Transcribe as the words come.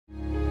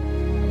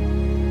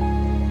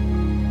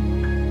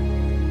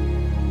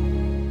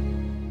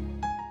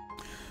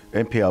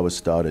MPR was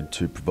started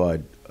to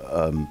provide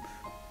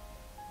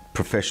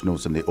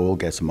professionals in the oil,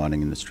 gas and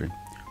mining industry.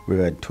 We've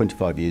had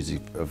 25 years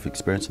of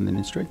experience in the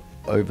industry.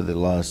 Over the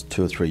last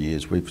 2 or 3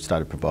 years, we've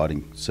started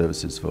providing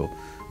services for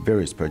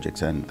various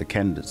projects, and the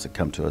candidates that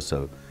come to us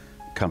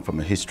come from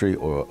a history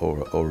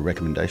or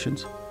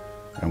recommendations,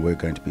 and we're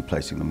going to be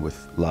placing them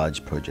with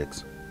large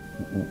projects.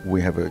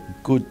 We have a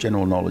good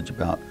general knowledge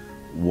about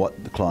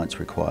what the clients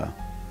require.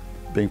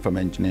 Being from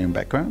an engineering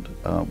background,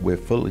 we're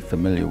fully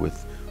familiar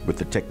with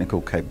the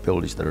technical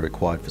capabilities that are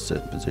required for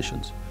certain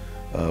positions,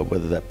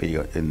 whether that be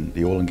in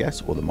the oil and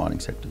gas or the mining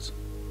sectors.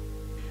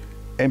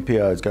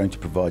 MPR is going to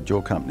provide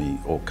your company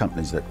or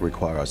companies that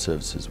require our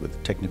services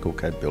with technical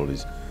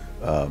capabilities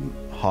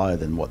higher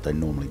than what they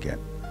normally get.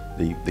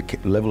 The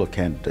level of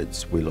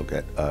candidates we look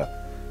at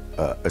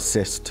are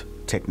assessed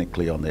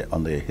technically on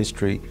their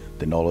history,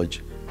 their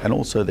knowledge, and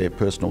also their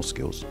personal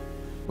skills.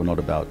 We're not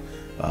about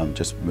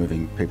just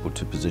moving people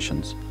to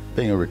positions.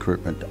 Being a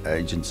recruitment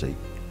agency,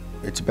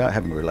 it's about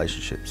having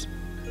relationships.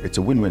 It's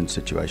a win-win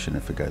situation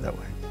if we go that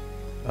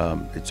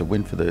way. It's a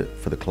win for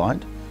the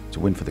client, it's a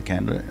win for the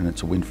candidate, and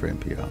it's a win for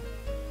MPR.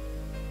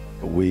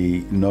 We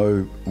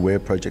know where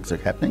projects are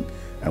happening,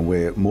 and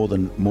we're more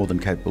than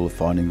capable of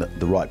finding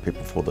the right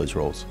people for those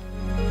roles.